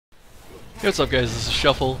Hey, what's up guys, this is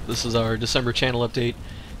Shuffle. This is our December channel update,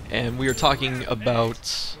 and we are talking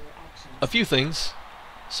about a few things.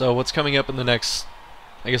 So what's coming up in the next,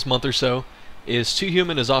 I guess, month or so is Too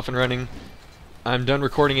Human is off and running. I'm done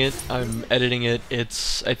recording it, I'm editing it.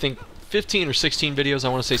 It's, I think, 15 or 16 videos, I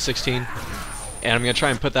want to say 16. And I'm going to try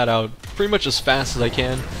and put that out pretty much as fast as I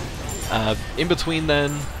can. In between then,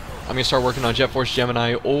 I'm going to start working on Jet Force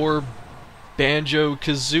Gemini or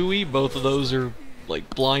Banjo-Kazooie. Both of those are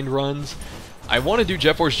like blind runs. I want to do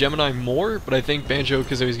Jet Force Gemini more, but I think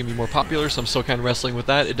Banjo-Kazooie is going to be more popular, so I'm still kind of wrestling with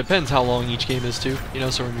that. It depends how long each game is too, you know,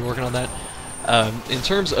 so we're going to be working on that. In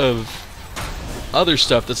terms of other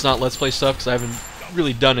stuff that's not Let's Play stuff, because I haven't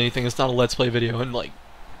really done anything, it's not a Let's Play video in like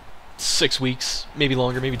 6 weeks, maybe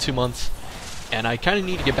longer, maybe 2 months. And I kind of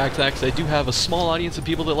need to get back to that, because I do have a small audience of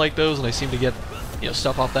people that like those, and I seem to get, you know,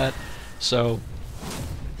 stuff off that. So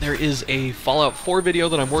there is a Fallout 4 video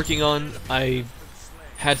that I'm working on. I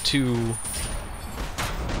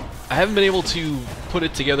haven't been able to put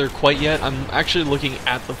it together quite yet. I'm actually looking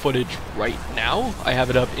at the footage right now. I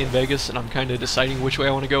have it up in Vegas, and I'm kind of deciding which way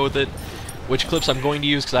I want to go with it, which clips I'm going to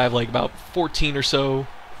use, because I have like about 14 or so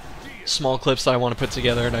small clips that I want to put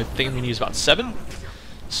together, and I think I'm going to use about 7.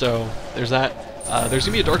 So there's that. There's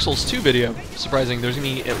going to be a Dark Souls 2 video. Surprising. There's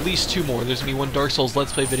going to be at least 2 more. There's going to be one Dark Souls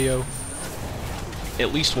Let's Play video.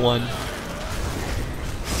 At least one.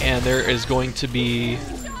 And there is going to be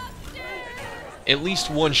at least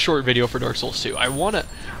one short video for Dark Souls 2. I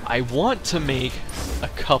want to make a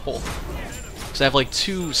couple, because I have like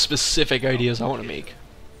 2 specific ideas I want to make.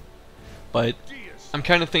 But I'm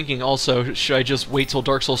kind of thinking also, should I just wait till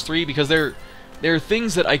Dark Souls 3, because there are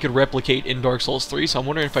things that I could replicate in Dark Souls 3, so I'm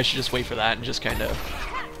wondering if I should just wait for that and just kind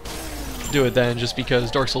of do it then, just because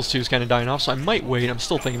Dark Souls 2 is kind of dying off, so I might wait. I'm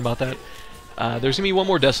still thinking about that. There's going to be one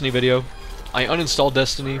more Destiny video. I uninstalled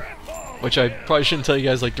Destiny, which I probably shouldn't tell you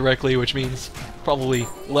guys like directly, which means probably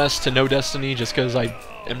less to no Destiny, just because I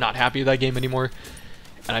am not happy with that game anymore,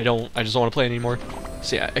 and I just don't want to play it anymore.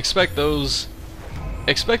 So yeah, expect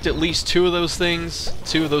at least 2 of those things,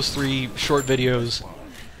 2 of those 3 short videos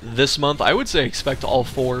this month. I would say expect all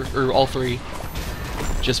 4, or all 3,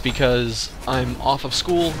 just because I'm off of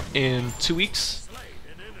school in 2 weeks,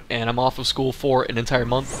 and I'm off of school for an entire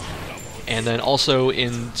month. And then also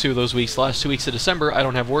in 2 of those weeks, the last 2 weeks of December, I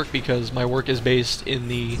don't have work, because my work is based in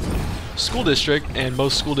the school district, and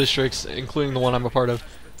most school districts, including the one I'm a part of,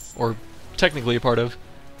 or technically a part of,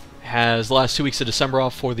 has the last 2 weeks of December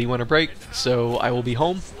off for the winter break, so I will be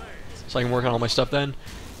home, so I can work on all my stuff then.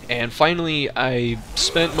 And finally, I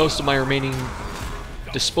spent most of my remaining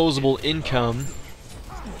disposable income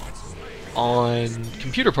on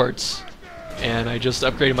computer parts, and I just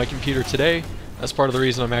upgraded my computer today. That's part of the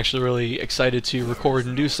reason I'm actually really excited to record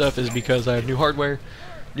and do stuff, is because I have new hardware,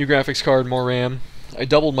 new graphics card, more RAM. I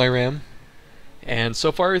doubled my RAM, and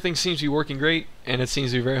so far everything seems to be working great, and it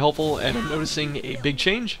seems to be very helpful, and I'm noticing a big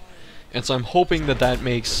change. And so I'm hoping that that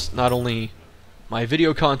makes not only my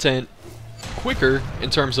video content quicker in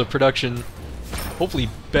terms of production, hopefully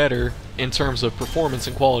better in terms of performance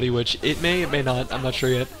and quality, which it may not, I'm not sure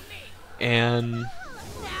yet, and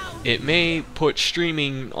it may put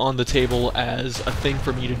streaming on the table as a thing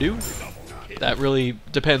for me to do. That really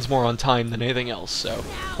depends more on time than anything else, so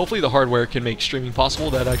hopefully the hardware can make streaming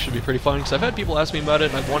possible. That'd actually be pretty fun, because I've had people ask me about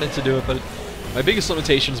it and I've wanted to do it, but my biggest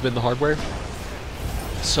limitation has been the hardware.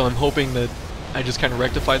 So I'm hoping that I just kind of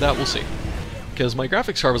rectify that. We'll see. Because my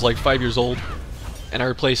graphics card was like 5 years old, and I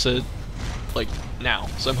replace it like now.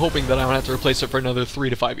 So I'm hoping that I don't have to replace it for another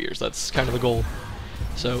 3 to 5 years. That's kind of the goal.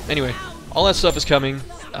 So anyway, all that stuff is coming.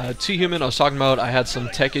 Too Human, I was talking about, I had some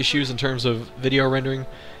tech issues in terms of video rendering,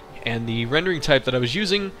 and the rendering type that I was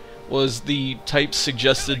using was the type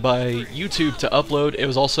suggested by YouTube to upload. It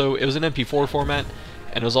was an MP4 format,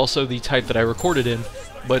 and it was also the type that I recorded in.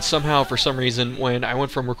 But somehow, for some reason, when I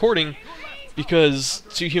went from recording, because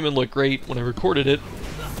Too Human looked great when I recorded it,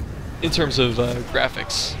 in terms of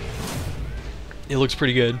graphics, it looks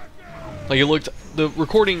pretty good. Like, the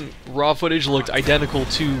recording raw footage looked identical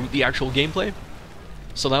to the actual gameplay,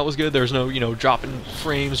 so that was good. There was no, you know, dropping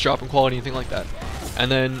frames, dropping quality, anything like that.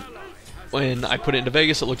 And then when I put it into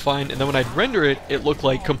Vegas, it looked fine, and then when I'd render it, it looked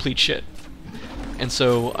like complete shit. And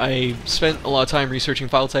so I spent a lot of time researching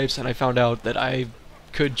file types, and I found out that I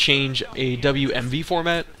could change a WMV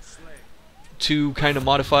format to kind of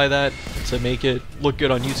modify that to make it look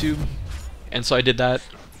good on YouTube. And so I did that,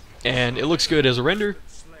 and it looks good as a render.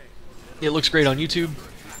 It looks great on YouTube.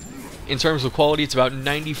 In terms of quality, it's about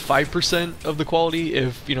 95% of the quality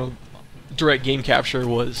if, you know, direct game capture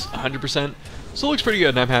was 100%. So it looks pretty good,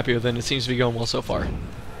 and I'm happy with it, and it seems to be going well so far.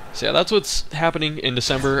 So yeah, that's what's happening in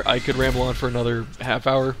December. I could ramble on for another half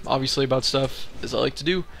hour, obviously, about stuff, as I like to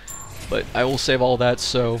do, but I will save all that.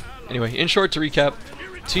 So anyway, in short, to recap,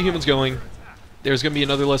 2 Humans going. There's going to be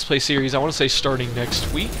another Let's Play series, I want to say starting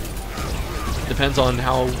next week. Depends on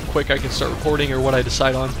how quick I can start recording or what I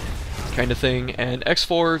decide on, kind of thing. And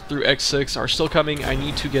X4 through X6 are still coming. I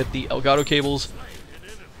need to get the Elgato cables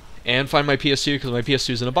and find my PS2, because my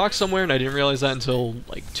PS2 is in a box somewhere, and I didn't realize that until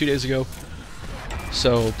like 2 days ago.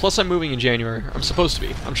 So, plus I'm moving in January. I'm supposed to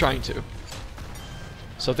be. I'm trying to.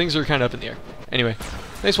 So things are kind of up in the air. Anyway,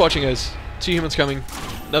 thanks for watching, guys. 2 Humans coming.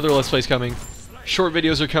 Another Let's Plays coming. Short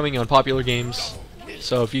videos are coming on popular games.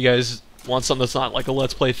 So if you guys want something that's not like a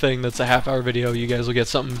Let's Play thing, that's a half-hour video, you guys will get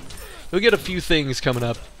something. You'll get a few things coming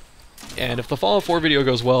up. And if the Fallout 4 video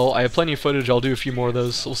goes well, I have plenty of footage. I'll do a few more of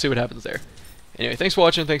those. So we'll see what happens there. Anyway, thanks for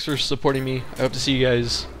watching. Thanks for supporting me. I hope to see you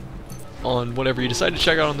guys on whatever you decide to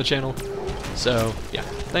check out on the channel. So, yeah,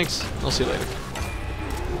 thanks. I'll see you later.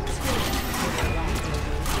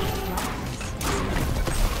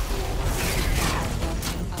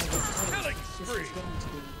 Killing spree.